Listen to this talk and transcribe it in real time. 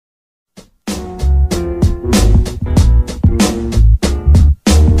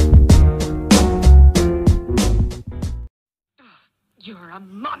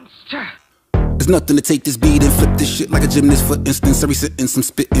There's nothing to take this beat and flip this shit like a gymnast. For instance, every sentence I'm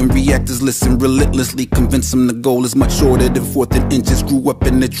spitting, reactors listen relentlessly. Convince them the goal is much shorter than 4th and inches. Grew up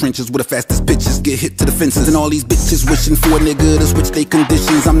in the trenches where the fastest pitches get hit to the fences. And all these bitches wishing for a nigga to switch they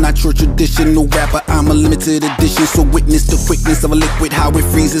conditions. I'm not your traditional rapper, I'm a limited edition. So witness the quickness of a liquid, how it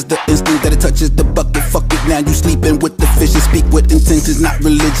freezes the instant that it touches the bucket. Fuck it, now you sleeping with the fishes. Speak with intentions, not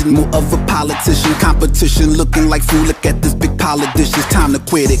religion. More of a politician, competition. Looking like food, look at this big pile of dishes. Time to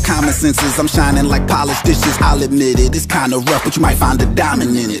quit it, common senses. I'm shining like polished dishes. I'll admit it, it's kinda rough, but you might find a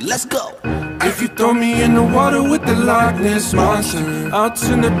diamond in it. Let's go. If you throw me in the water with the Loch Ness monster, I'll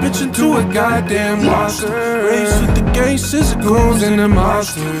turn the bitch into a goddamn monster. Race with the gay scissor goons and the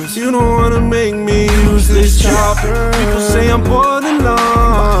monsters. You don't wanna make me use this chopper. People say I'm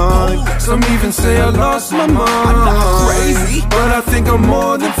borderline, some even say I lost my mind. I'm not crazy, but I think I'm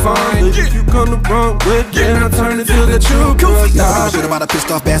more than fine. If you come the wrong way, then I turn it to the truth. Nah, shit about a pissed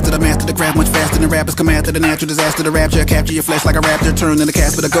off bastard, a master to grab much faster than rappers come after the natural disaster. The rapture, capture your flesh like a raptor, turn into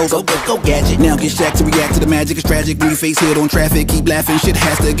Casper to go gadget. Now get shacked to react to the magic. It's tragic when you face hit on traffic. Keep laughing, shit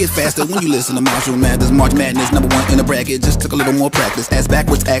has to get faster when you listen to Marshall Mathers. March Madness, #1 in the bracket. Just took a little more practice. Ass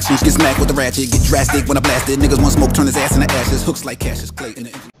backwards actions, get smacked with the ratchet. Get drastic when I blast it. Niggas want smoke, turn his ass into ashes. Hooks like Cassius Clay in the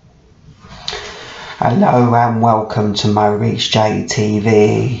engine. Hello and welcome to MoReece J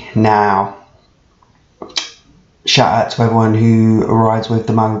TV. Now, shout out to everyone who rides with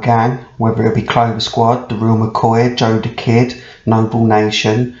the MOGANG, whether it be CLOVERSQUAD, The Real McCoy, Joe the Kid, Noble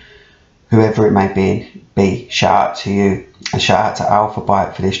Nation, whoever it may be, shout out to you. And shout out to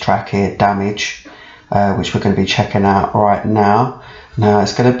Alphabyte for this track here, Damage, which we're going to be checking out right now. Now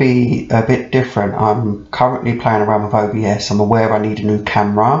it's going to be a bit different. I'm currently playing around with OBS. I'm aware I need a new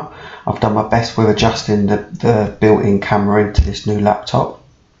camera. I've done my best with adjusting the built-in camera into this new laptop.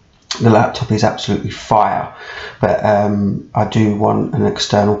 The laptop is absolutely fire, but I do want an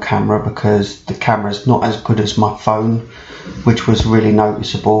external camera because the camera is not as good as my phone, which was really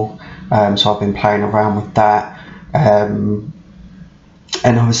noticeable. So I've been playing around with that, and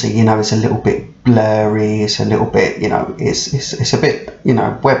obviously, you know, it's a little bit blurry. It's a little bit, you know, it's a bit, you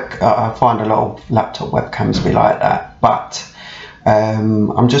know, I find a lot of laptop webcams be like that, but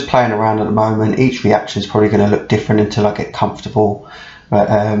I'm just playing around at the moment. Each reaction is probably going to look different until I get comfortable. But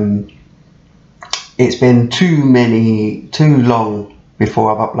it's been too long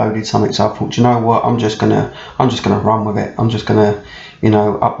before I've uploaded something, so I thought, you know what, I'm just gonna run with it. I'm just gonna, you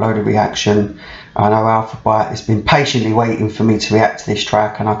know, upload a reaction. I know Alphabyte has been patiently waiting for me to react to this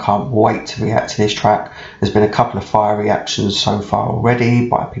track, and I can't wait to react to this track. There's been a couple of fire reactions so far already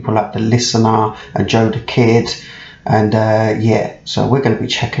by people like The Listener and Joe the Kid, and yeah, so we're going to be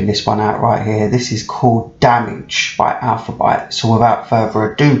checking this one out right here. This is called Damage by Alphabyte. So without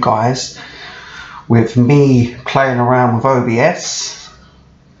further ado, guys, with me playing around with OBS,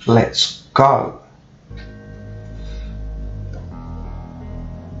 let's go.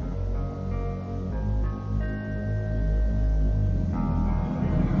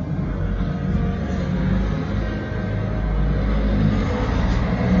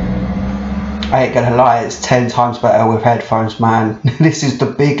 I ain't gonna lie, it's 10 times better with headphones, man. This is the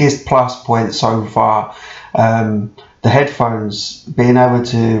biggest plus point so far. The headphones, being able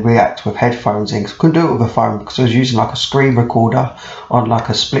to react with headphones in, 'cause I couldn't do it with a phone because I was using like a screen recorder on like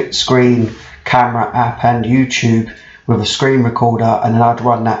a split screen camera app and YouTube with a screen recorder, and then I'd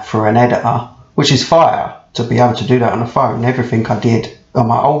run that through an editor, which is fire to be able to do that on a phone. Everything I did on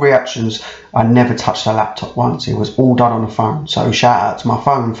my old reactions, I never touched a laptop once. It was all done on the phone, so shout out to my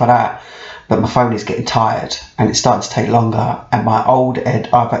phone for that. But my phone is getting tired and it's starting to take longer, and my old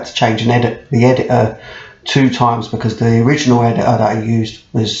I've had to change the editor 2 times because the original editor that I used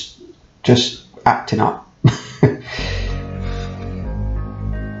was just acting up.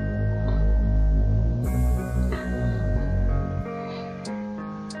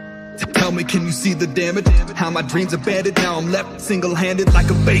 Tell me, can you see the damage? How my dreams are banded. Now I'm left single-handed like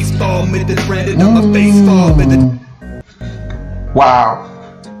a baseball, mid-branded on my face fall. Wow.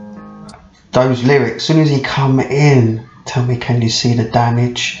 Those lyrics, as soon as he come in, tell me, can you see the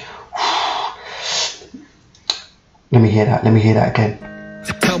damage? Let me hear that again.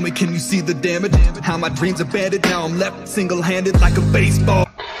 Tell me, can you see the damage? How my dreams are banded. Now I'm left single-handed like a baseball.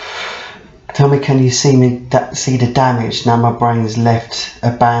 Tell me, can you see the damage? Now my brain is left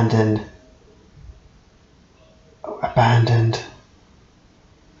abandoned.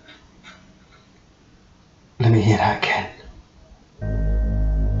 Let me hear that again.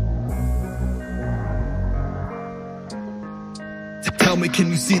 Tell me, can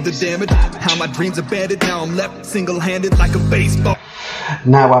you see the damage? How my dreams are banded. Now I'm left single-handed like a baseball.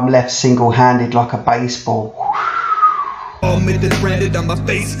 Now I'm left single-handed like a baseball. all mid-branded on my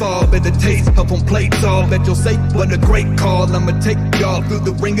face fall, but the taste up on plates all that you'll say, what a great call. I'ma take y'all through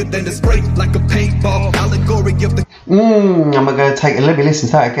the ringer, then it's spray like a paintball. Allegory of the I'm gonna take let me listen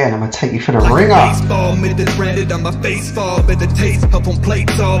to that again. I'm gonna take you for the ringer. Baseball, mid-branded on my face fall, but the taste up on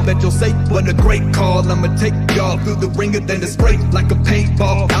plates all that you'll say, what a great call. I'ma take y'all through the ringer, then it's spray like a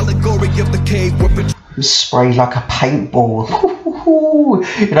paintball. Allegory of the cave where spray like a paintball.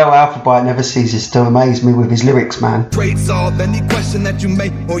 You know, Alphabyte never ceases to amaze me with his lyrics, man. Trade solve any question that you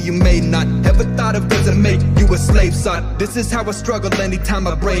may or you may not ever thought of doesn't make you a slave, son. This is how I struggle anytime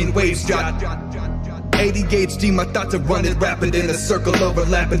my brain waves jot. ADHD, my thoughts are running rapid in a circle,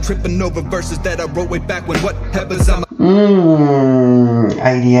 overlapping, tripping over verses that I wrote way back when what happens I'm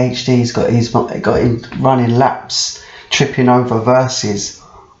ADHD's got him running laps, tripping over verses.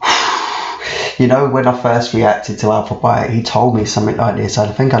 You know, when I first reacted to Alphabyte, he told me something like this.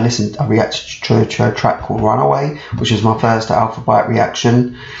 I think I reacted to a track called Runaway, which was my first Alphabyte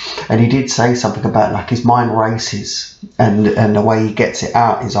reaction. And he did say something about like his mind races and the way he gets it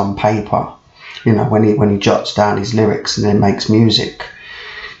out is on paper. You know, when he jots down his lyrics and then makes music.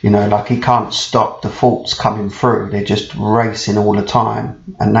 You know, like he can't stop the thoughts coming through. They're just racing all the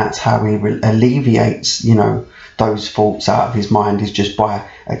time. And that's how he alleviates, you know, those thoughts out of his mind, is just by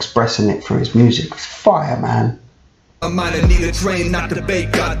expressing it through his music. It's fire, man. I might need a train, not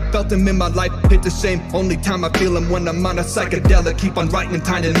debate. God felt him in my life, hit the shame. Only time I feel him when I'm on a psychedelic. Keep on writing and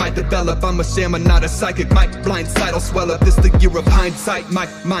time it might develop. I'm a sham and not a psychic. My blindsight will swell up. This the year of hindsight. My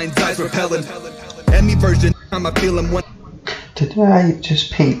mind's eyes repellent. Any version, time I feel him when. Did I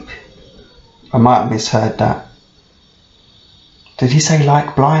just peep? I might have misheard that. Did he say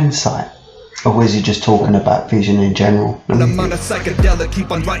like blindsight? Or was he just talking about vision in general? When I'm on a psychedelic, keep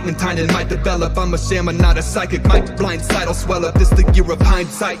on writing and time it might develop. I'm a sham and not a psychic. My blindsight will swell up. This the year of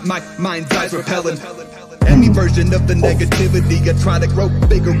hindsight. My mind's eyes repellent. Any version of the negativity, I try to grow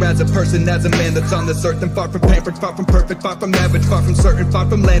bigger as a person, as a man that's on this earth. And far from pampered, far from perfect, far from average, far from certain, far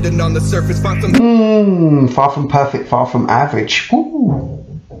from landing on the surface, far from far from perfect, far from average. Ooh.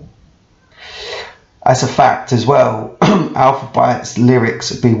 As a fact as well, Alphabyte's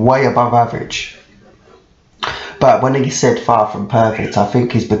lyrics would be way above average. But when he said far from perfect, I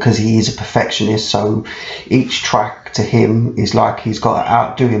think it's because he is a perfectionist, so each track to him is like he's got to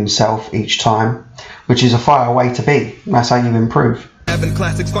outdo himself each time, which is a fire way to be. That's how you improve. Having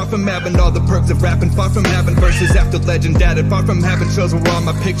classics, far from having all the perks of rapping, far from having verses after legend added, far from having shows where all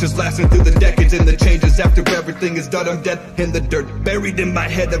my pictures lasting through the decades and the changes after everything is done. I'm dead in the dirt, buried in my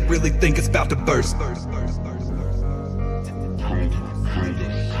head. I really think it's about to burst.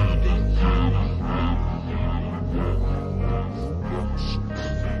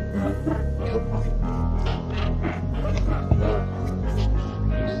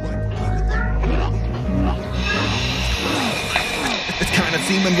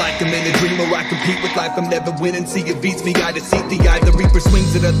 Seeming like I'm in a dream where I compete with life. I'm never winning, see it beats me, I deceive the eye. The reaper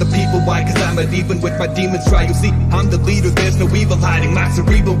swings it at the people, why? Cause I'm at even with my demons try. You see, I'm the leader, there's no evil hiding. My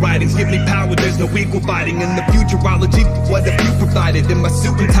cerebral writings give me power, there's no equal fighting. In the futurology, what have you provided? In my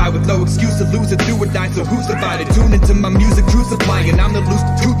suit and tie with no excuse to lose it, do or die, so who's divided? Tune into my music, true supplying. I'm the loose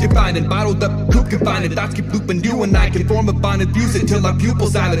truth defining, bottled up, who can find it? Thoughts keep looping, you and I can form a bond and fuse it till our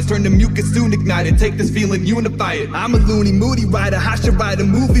pupils silence. Turn to mucus, soon ignited, take this feeling, unify it. I'm a loony, moody writer, I should write a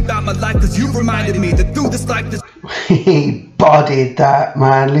movie about my life, cause you reminded me that through this life this He bodied that,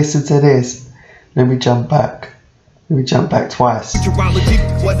 man. Listen to this. Let me jump back. Let me jump back twice.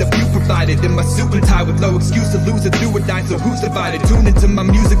 Futurology, what have you provided? In my suit and tie with no excuse to lose it, do or die, so who's divided? Tune into my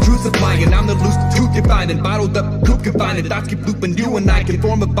music, true supplying. I'm the loose truth defining, bottled up, who can find it? Thoughts keep looping, you and I can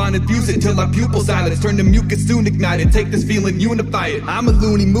form a bond and fuse it till our pupils silence. Turn to mucus, soon ignited, take this feeling, unify it. I'm a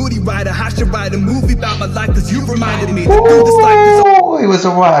loony, moody writer, I should write a movie about my life, cause you reminded me that through this life is it was a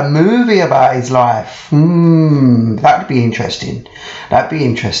write a movie about his life. That'd be interesting. That'd be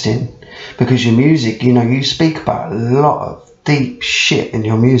interesting. Because your music, you know, you speak about a lot of deep shit in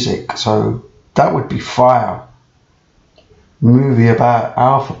your music, so that would be fire. Movie about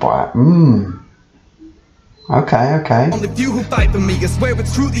Alphabyte. Okay. Only few who fight for me, I swear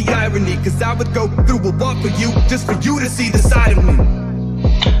it's true the irony, cause I would go through a walk for you, just for you to see the side of me.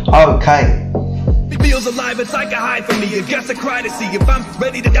 Okay. It feels alive, it's like a high for me. I guess I cry to see if I'm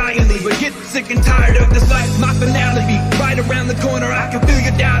ready to die and leave. Or get sick and tired of this life, my finale be right around the corner, I can feel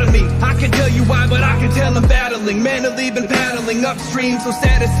you doubt of me. I can't tell you why, but I can tell I'm battling. Mentally been paddling upstream, so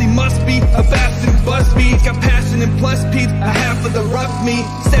sad as he must be. A bastard BuzzFeed, got passion and plus Pete. A half of the rough me,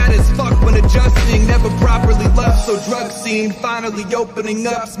 sad as fuck when adjusting. Never properly loved, so drug scene. Finally opening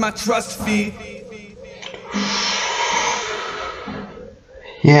up's my trust feed.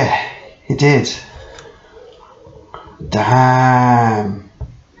 Yeah, he did. Damn,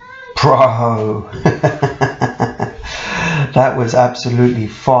 bro. That was absolutely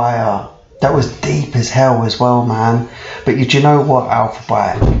fire. That was deep as hell as well, man. But do you know what,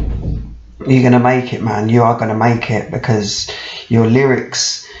 Alphabyte? You're gonna make it, man. You are gonna make it, because your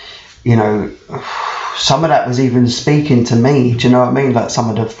lyrics, you know, some of that was even speaking to me. Do you know what I mean? Like some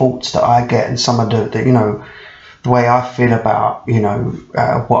of the thoughts that I get, and some of the you know, the way I feel about, you know,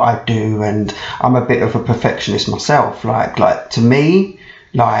 what I do. And I'm a bit of a perfectionist myself. Like to me,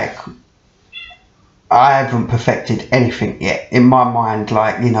 like, I haven't perfected anything yet in my mind.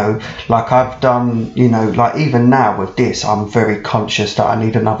 Like, you know, like I've done, you know, like even now with this, I'm very conscious that I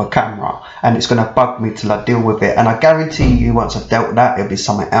need another camera, and it's going to bug me till I deal with it. And I guarantee you, once I've dealt with that, it'll be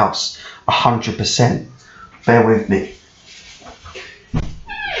something else, 100%. Bear with me.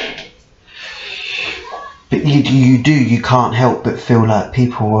 But you can't help but feel like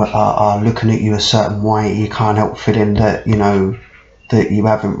people are looking at you a certain way. You can't help feeling that, you know, that you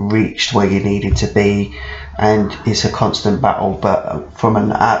haven't reached where you needed to be, and it's a constant battle. But from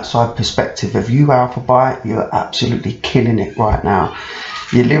an outside perspective of you, Alphabyte, you're absolutely killing it right now.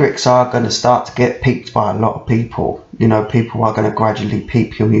 Your lyrics are going to start to get peeped by a lot of people. You know, people are going to gradually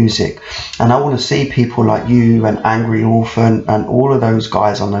peep your music, and I want to see people like you and Angry Orphan and all of those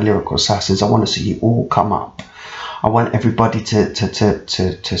guys on the Lyrical Assassins. I want to see you all come up. I want everybody to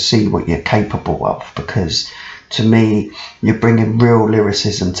see what you're capable of, because to me, you're bringing real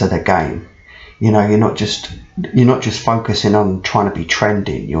lyricism to the game. You know, you're not just focusing on trying to be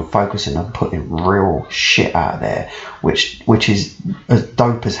trending. You're focusing on putting real shit out there, which is as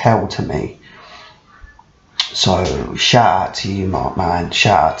dope as hell to me. So shout out to you, Mark, man.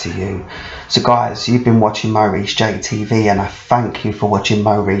 Shout out to you. So guys, you've been watching MoReece J TV, and I thank you for watching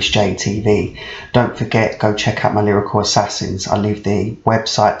MoReece J TV. Don't forget, go check out my Lyrical Assassins. I'll leave the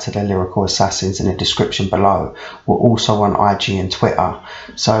website to the Lyrical Assassins in the description below. We're also on IG and Twitter,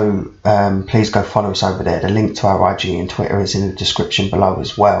 so please go follow us over there. The link to our IG and Twitter is in the description below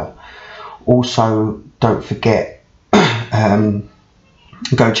as well. Also, don't forget,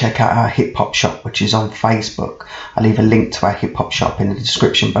 go check out our hip hop shop, which is on Facebook. I'll leave a link to our hip hop shop in the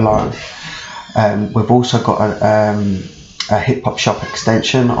description below. We've also got a hip hop shop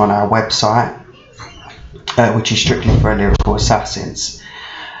extension on our website, which is strictly for Lyrical Assassins.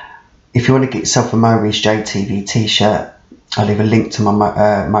 If you want to get yourself a MoReece J TV t-shirt, I'll leave a link to my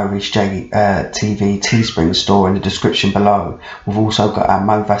MoReece J TV Teespring store in the description below. We've also got our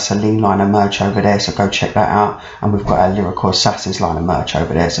Mo Vaseline line of merch over there, so go check that out. And we've got our Lyrical Assassins line of merch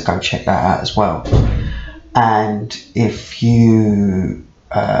over there, so go check that out as well. And if you're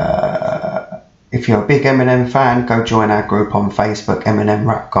a big Eminem fan, go join our group on Facebook, Eminem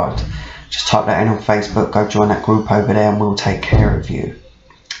Rap God. Just type that in on Facebook, go join that group over there, and we'll take care of you.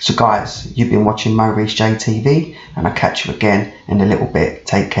 So guys, you've been watching MoReece J TV, and I'll catch you again in a little bit.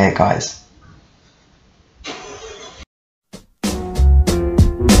 Take care, guys.